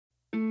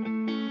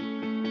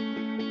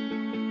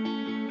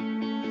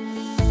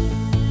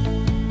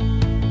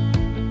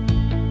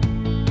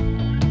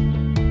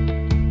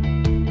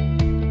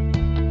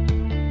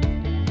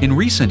In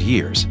recent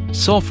years,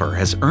 sulfur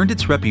has earned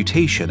its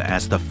reputation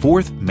as the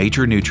fourth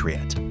major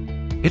nutrient.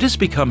 It has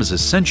become as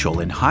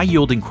essential in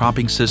high-yielding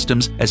cropping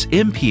systems as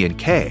N, P, and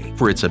K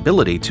for its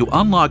ability to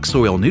unlock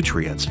soil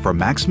nutrients for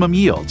maximum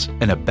yields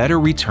and a better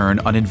return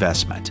on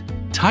investment.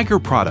 Tiger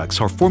products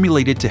are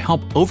formulated to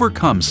help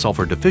overcome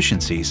sulfur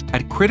deficiencies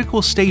at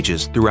critical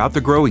stages throughout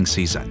the growing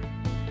season.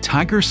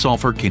 Tiger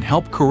Sulphur can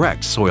help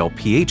correct soil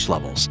pH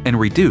levels and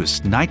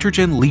reduce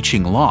nitrogen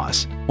leaching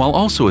loss, while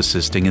also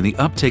assisting in the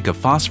uptake of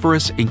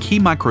phosphorus and key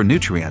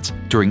micronutrients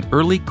during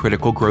early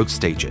critical growth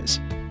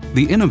stages.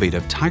 The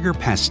innovative Tiger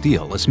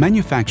Pastille is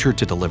manufactured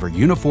to deliver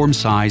uniform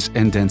size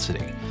and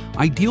density,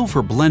 ideal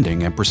for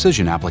blending and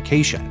precision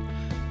application.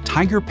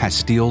 Tiger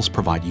Pastilles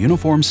provide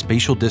uniform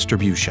spatial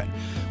distribution,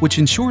 which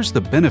ensures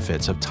the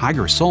benefits of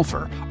Tiger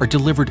Sulphur are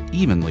delivered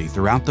evenly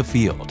throughout the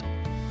field.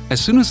 As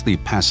soon as the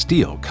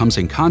pastille comes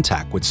in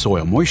contact with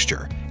soil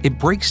moisture, it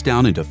breaks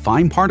down into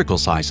fine particle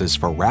sizes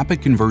for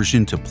rapid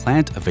conversion to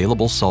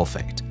plant-available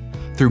sulfate.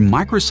 Through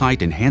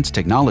microsite-enhanced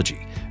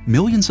technology,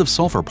 millions of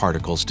sulfur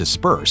particles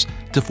disperse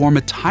to form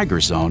a Tiger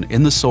zone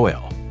in the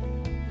soil.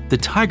 The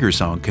Tiger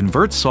zone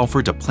converts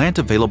sulfur to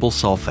plant-available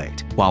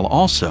sulfate, while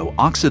also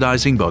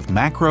oxidizing both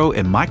macro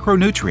and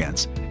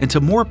micronutrients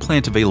into more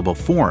plant-available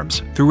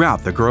forms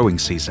throughout the growing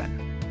season.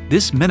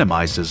 This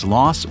minimizes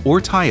loss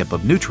or tie-up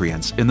of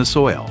nutrients in the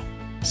soil.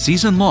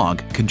 Season-long,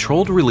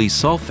 controlled-release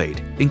sulfate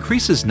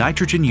increases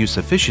nitrogen use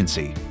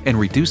efficiency and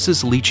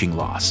reduces leaching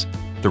loss.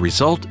 The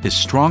result is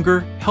stronger,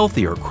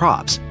 healthier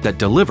crops that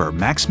deliver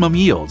maximum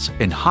yields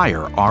and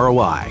higher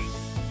ROI.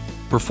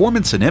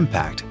 Performance and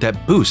impact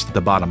that boost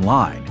the bottom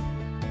line.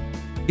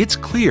 It's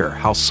clear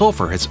how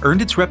sulfur has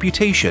earned its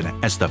reputation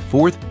as the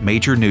fourth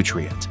major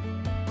nutrient.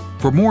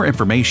 For more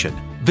information,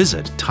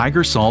 visit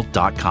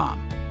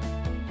tigersalt.com.